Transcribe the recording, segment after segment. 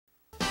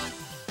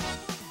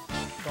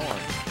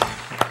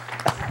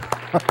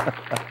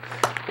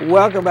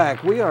Welcome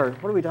back. What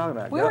are we talking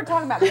about? We were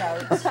talking about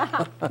goats.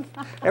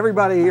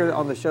 Everybody here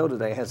on the show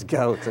today has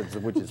goats,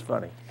 which is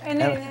funny.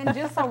 And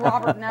just so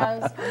Robert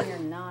knows, you're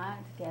not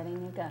getting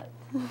a goat.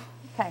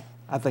 Okay.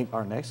 I think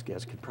our next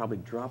guest could probably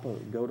drop a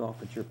goat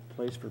off at your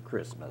place for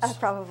Christmas. I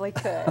probably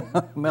could.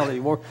 Melanie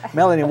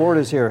Ward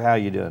is here. How are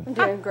you doing? I'm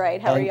doing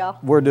great. How are y'all?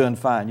 We're doing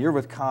fine. You're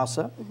with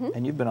CASA,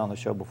 and you've been on the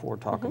show before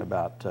talking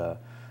about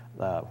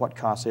what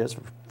CASA is.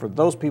 For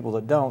those people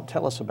that don't,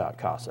 tell us about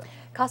CASA.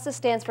 CASA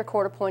stands for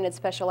Court-Appointed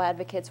Special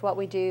Advocates. What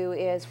we do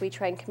is we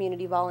train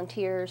community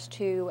volunteers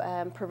to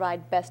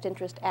provide best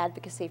interest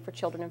advocacy for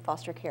children in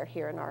foster care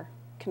here in our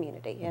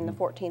community, in the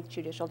 14th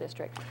Judicial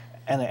District.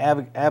 And the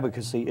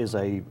advocacy is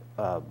a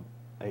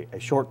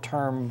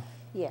short-term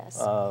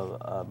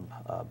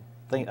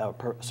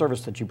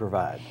service that you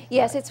provide.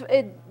 Yes, it's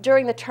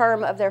during the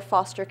term of their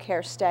foster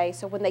care stay.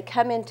 So when they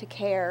come into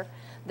care,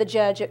 the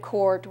judge at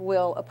court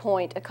will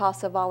appoint a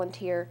CASA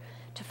volunteer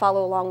to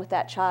follow along with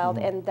that child,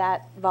 and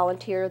that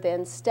volunteer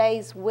then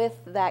stays with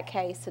that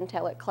case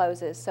until it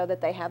closes, so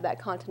that they have that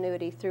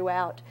continuity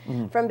throughout,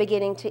 from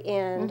beginning to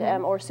end,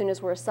 or as soon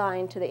as we're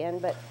assigned to the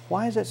end. But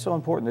why is it so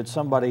important that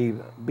somebody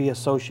be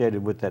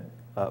associated with that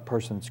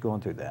person that's going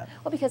through that?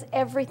 Well, because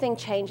everything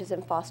changes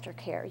in foster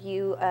care.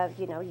 You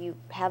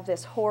have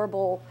this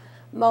horrible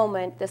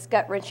moment, this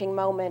gut-wrenching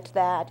moment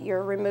that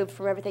you're removed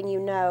from everything you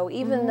know,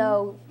 even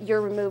though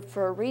you're removed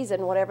for a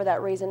reason, whatever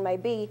that reason may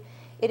be.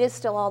 It is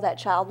still all that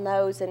child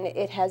knows, and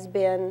it has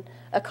been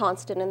a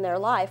constant in their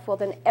life. Well,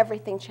 then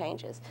everything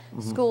changes.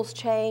 Schools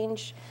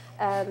change,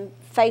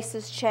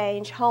 faces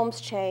change, homes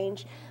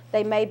change.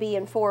 They may be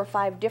in 4 or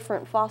 5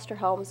 different foster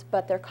homes,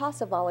 but their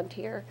CASA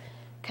volunteer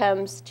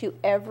comes to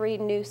every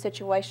new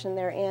situation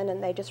they're in,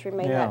 and they just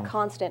remain that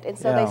constant. And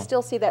so they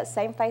still see that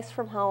same face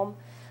from home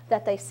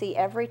that they see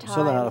every time.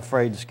 So they're not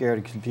afraid, scared,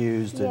 and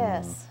confused.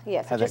 Yes, and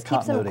yes. have It just that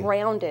keeps them continuity.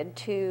 grounded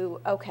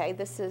to, okay,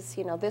 this is,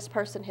 this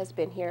person has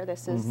been here.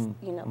 This is,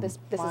 this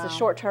is a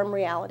short-term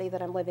reality that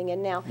I'm living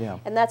in now. Yeah.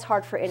 And that's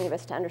hard for any of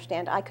us to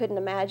understand. I couldn't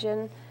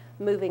imagine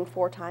moving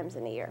 4 times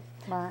in a year.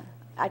 Right.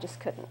 I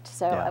just couldn't.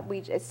 So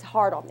it's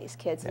hard on these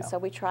kids, and Yeah. so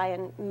we try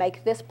and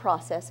make this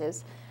process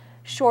as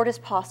short as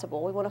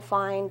possible. We want to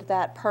find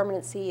that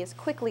permanency as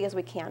quickly as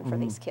we can for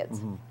these kids.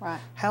 Right.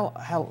 How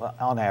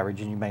on average,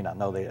 and you may not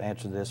know the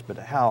answer to this, but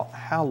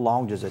how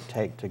long does it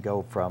take to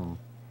go from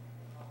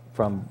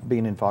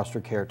being in foster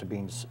care to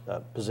being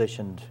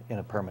positioned in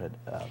a permanent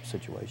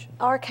situation?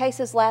 Our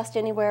cases last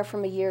anywhere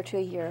from a year to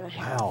a year and a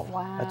half.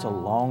 Wow, that's a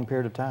long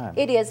period of time.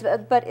 It is,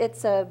 but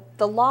it's the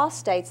law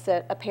states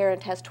that a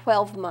parent has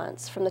 12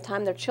 months from the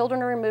time their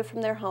children are removed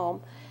from their home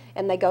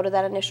and they go to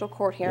that initial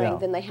court hearing,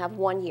 then they have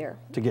 1 year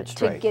to get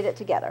straight. to get it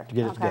together. To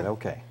get it together,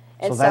 okay.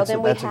 And so that's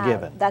then that's a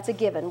given. That's a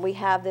given. We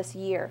have this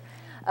year.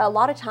 A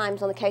lot of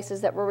times on the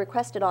cases that we're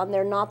requested on,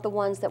 they're not the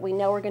ones that we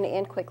know are going to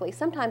end quickly.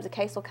 Sometimes a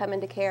case will come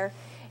into care,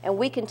 and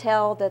we can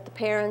tell that the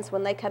parents,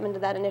 when they come into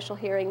that initial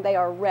hearing, they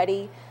are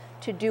ready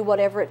to do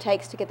whatever it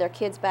takes to get their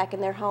kids back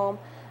in their home.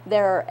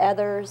 There are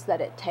others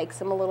that it takes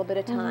them a little bit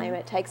of time.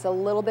 It takes a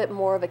little bit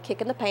more of a kick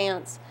in the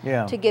pants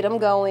to get them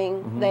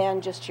going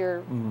than just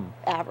your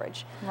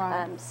average.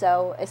 Right.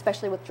 So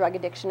especially with drug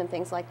addiction and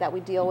things like that, we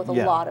deal with a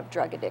lot of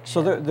drug addiction.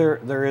 So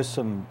there is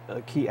some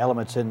key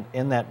elements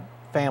in that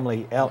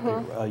family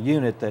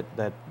unit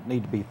that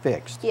need to be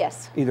fixed.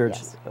 Yes. Either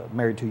it's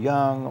married too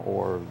young,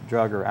 or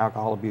drug or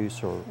alcohol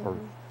abuse, or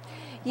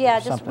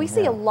yeah, just we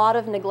see a lot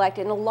of neglect,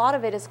 and a lot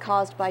of it is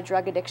caused by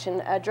drug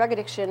addiction. Drug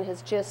addiction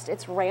is just,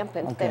 it's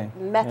rampant. Okay.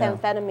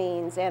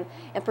 Methamphetamines and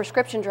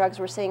prescription drugs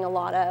we're seeing a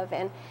lot of,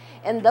 and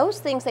those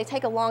things, they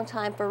take a long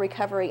time for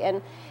recovery.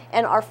 And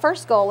our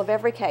first goal of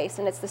every case,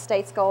 and it's the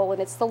state's goal and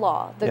it's the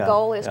law, the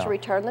goal is to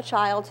return the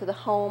child to the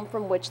home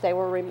from which they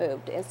were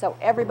removed. And so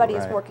everybody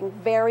is working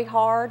very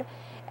hard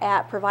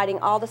at providing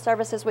all the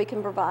services we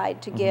can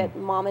provide to get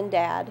mom and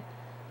dad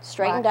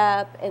straightened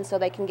up, and so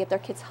they can get their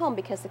kids home,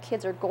 because the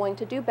kids are going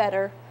to do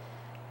better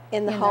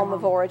in the home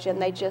of origin.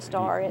 They just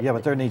are. Yeah,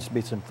 but there needs to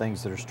be some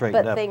things that are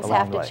straightened up. But things along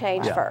have the to way.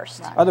 change first.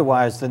 Right.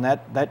 Otherwise, then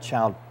that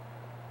child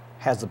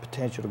has the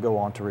potential to go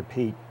on to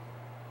repeat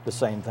the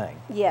same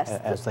thing. Yes.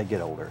 As they get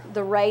older.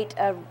 The rate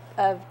of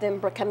them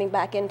coming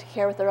back into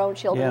care with their own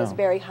children is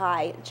very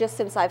high. Just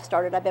since I've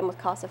started, I've been with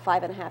CASA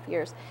 5.5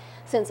 years.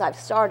 Since I've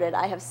started,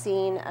 I have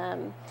seen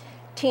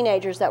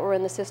teenagers that were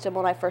in the system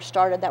when I first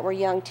started, that were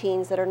young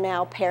teens that are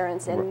now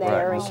parents, and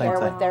they're in care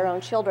with their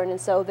own children.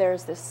 And so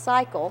there's this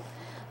cycle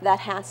that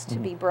has to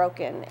be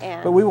broken.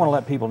 And but we want to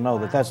let people know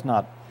that that's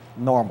not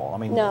normal. I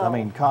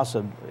mean,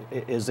 CASA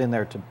is in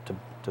there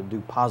to do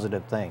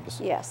positive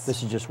things. Yes.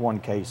 This is just one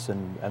case,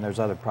 and there's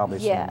probably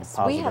some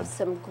positive. We have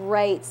some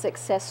great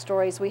success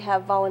stories. We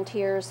have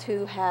volunteers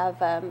who have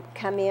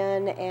come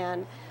in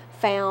and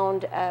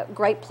found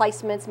great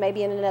placements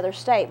maybe in another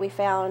state. We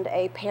found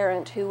a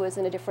parent who was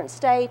in a different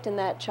state, and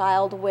that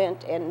child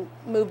went and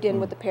moved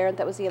in with the parent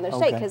that was in the other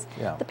state, because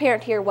the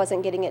parent here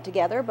wasn't getting it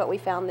together, but we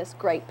found this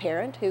great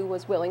parent who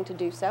was willing to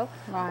do so.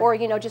 Right. Or,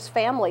 you know, just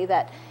family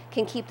that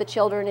can keep the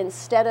children,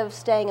 instead of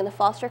staying in the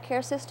foster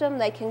care system,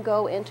 they can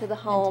go into the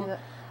home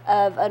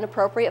of an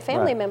appropriate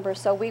family member.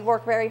 So we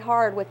work very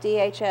hard with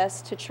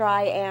DHS to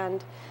try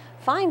and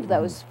find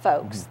those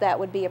folks that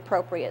would be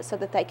appropriate, so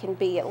that they can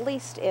be at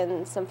least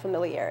in some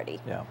familiarity.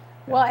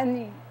 Well,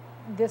 and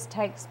this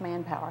takes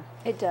manpower.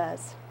 It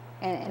does.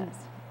 And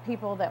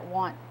people that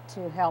want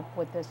to help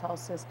with this whole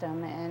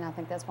system, and I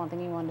think that's one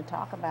thing you wanted to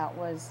talk about,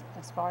 was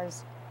as far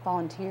as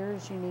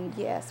volunteers you need.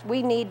 Yes,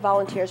 we need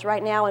volunteers.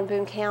 Right now in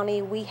Boone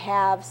County, we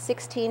have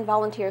 16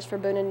 volunteers for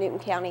Boone and Newton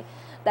County.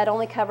 That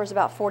only covers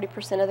about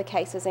 40% of the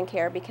cases in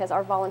care, because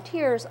our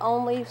volunteers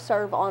only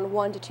serve on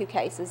 1 to 2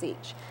 cases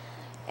each.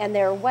 And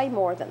there are way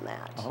more than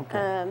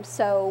that.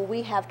 So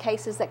we have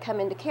cases that come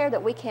into care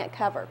that we can't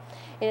cover.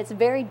 And it's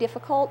very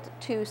difficult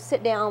to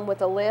sit down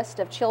with a list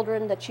of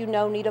children that you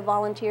know need a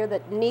volunteer,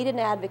 that need an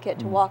advocate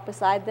to walk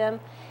beside them,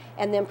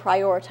 and then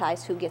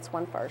prioritize who gets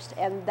one first.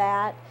 And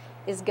that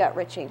is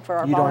gut-wrenching for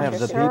our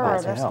volunteers. You don't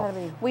have the people to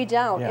help. We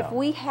don't. If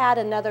we had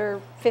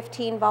another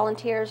 15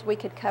 volunteers, we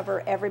could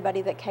cover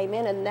everybody that came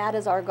in, and that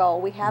is our goal.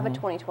 We have a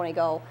 2020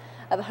 goal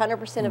of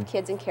 100% of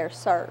kids in care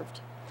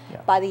served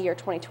by the year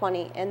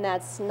 2020, and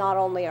that's not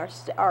only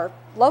our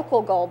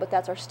local goal, but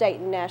that's our state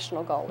and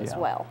national goal as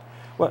well.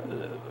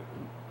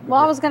 Well,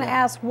 I was going to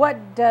ask,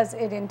 what does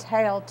it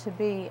entail to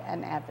be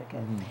an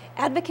advocate?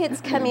 Advocates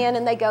come in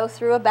and they go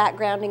through a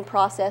backgrounding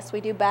process. We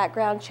do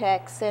background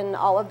checks and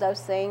all of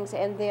those things,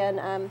 and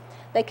then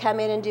they come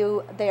in and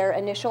do their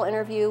initial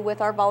interview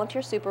with our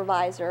volunteer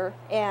supervisor,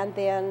 and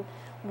then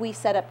we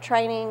set up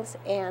trainings,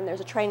 and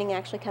there's a training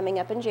actually coming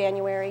up in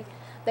January.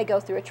 They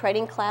go through a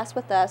training class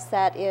with us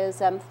that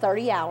is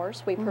 30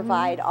 hours. We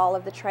provide all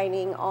of the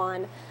training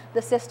on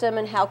the system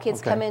and how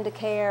kids come into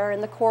care,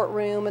 and the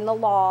courtroom and the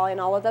law and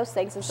all of those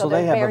things, and so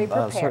they're very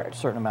prepared. They have a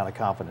certain amount of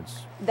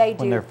confidence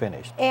when they're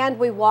finished. And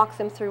we walk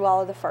them through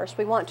all of the first.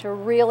 We want to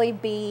really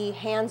be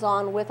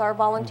hands-on with our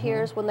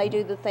volunteers when they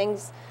do the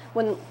things,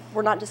 when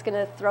we're not just going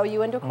to throw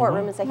you into a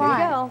courtroom and say, here you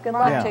go, good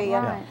luck to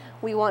you.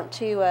 We want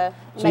to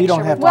make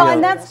sure we're well,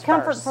 and that's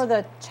comfort for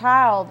the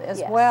child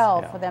as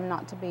well, for them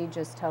not to be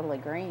just totally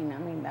green. I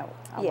mean,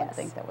 I would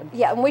think that would.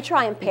 Yeah, and we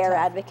try and pair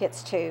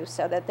advocates too,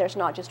 so that there's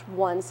not just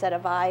one set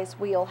of eyes.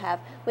 We have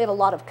a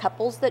lot of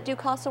couples that do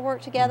CASA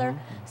work together,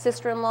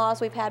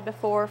 sister-in-laws we've had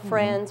before,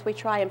 friends. We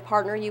try and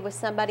partner you with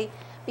somebody,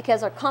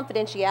 because our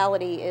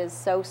confidentiality is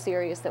so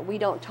serious that we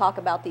don't talk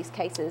about these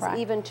cases,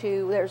 even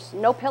there's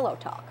no pillow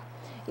talk.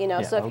 You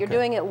know, so if you're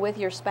doing it with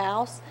your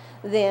spouse,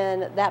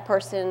 then that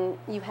person,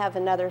 you have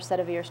another set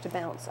of ears to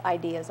bounce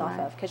ideas off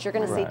of, because you're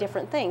going to see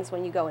different things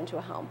when you go into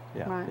a home. I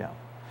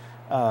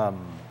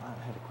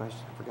had a question,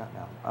 I forgot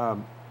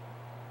now.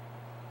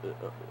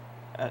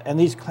 And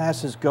these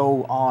classes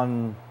go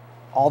on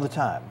all the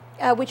time?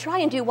 We try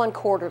and do one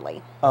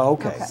quarterly. Oh,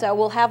 okay. So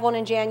we'll have one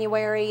in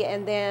January,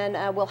 and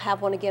then we'll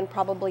have one again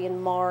probably in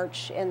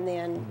March, and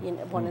then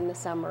one in the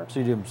summer.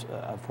 So you do them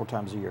 4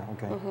 times a year,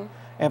 okay.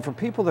 And for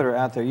people that are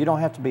out there, you don't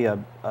have to be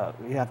you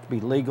have to be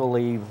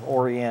legally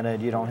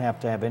oriented. You don't have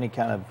to have any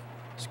kind of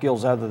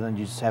skills other than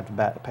you just have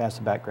to pass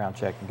the background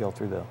check and go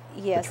through the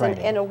training.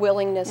 and a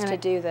willingness to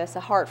do this, a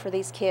heart for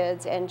these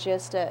kids, and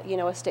just a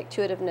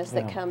stick-to-itiveness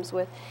that comes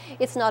with.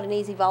 It's not an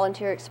easy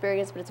volunteer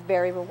experience, but it's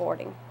very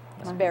rewarding.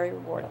 It's very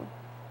rewarding.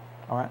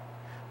 All right.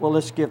 Well,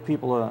 let's give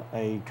people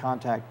a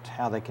contact,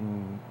 how they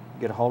can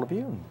get a hold of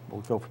you, and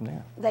we'll go from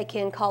there. They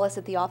can call us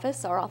at the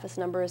office. Our office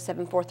number is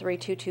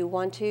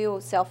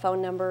 743-2212. Cell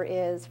phone number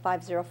is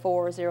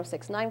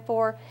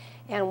 504-0694,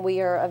 and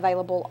we are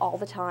available all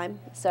the time.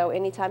 So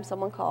anytime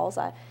someone calls,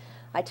 I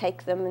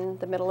take them in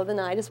the middle of the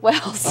night as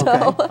well.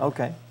 So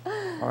okay.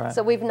 All right.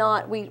 So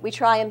we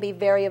try and be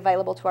very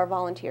available to our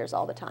volunteers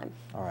all the time.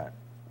 All right.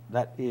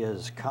 That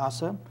is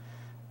CASA.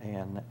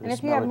 And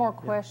if you have more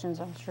questions,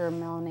 I'm sure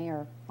Melanie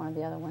or one of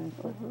the other ones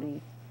would be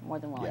more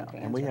than willing to answer.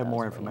 And we have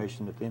more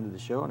information at the end of the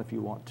show. And if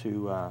you want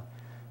to,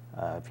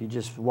 if you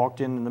just walked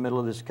in the middle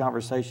of this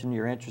conversation,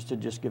 you're interested,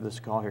 just give us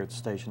a call here at the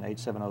station,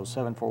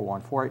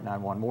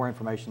 870-741-4891. More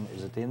information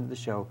is at the end of the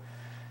show.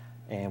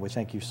 And we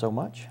thank you so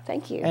much.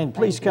 Thank you. And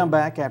please come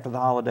back after the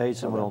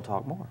holidays and we'll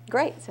talk more.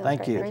 Great.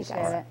 Thank you. Appreciate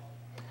it.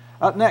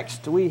 Up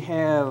next, we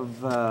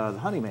have the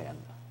Honeyman.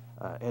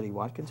 Eddie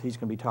Watkins. He's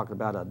going to be talking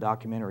about a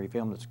documentary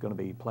film that's going to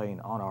be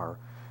playing on our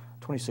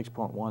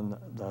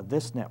 26.1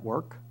 This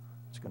Network.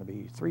 It's going to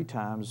be 3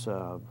 times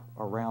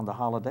around the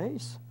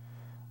holidays.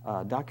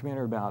 A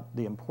documentary about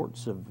the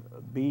importance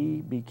of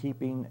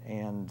beekeeping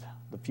and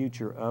the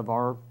future of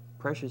our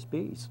precious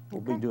bees.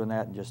 We'll be doing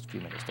that in just a few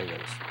minutes. Stay with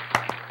us.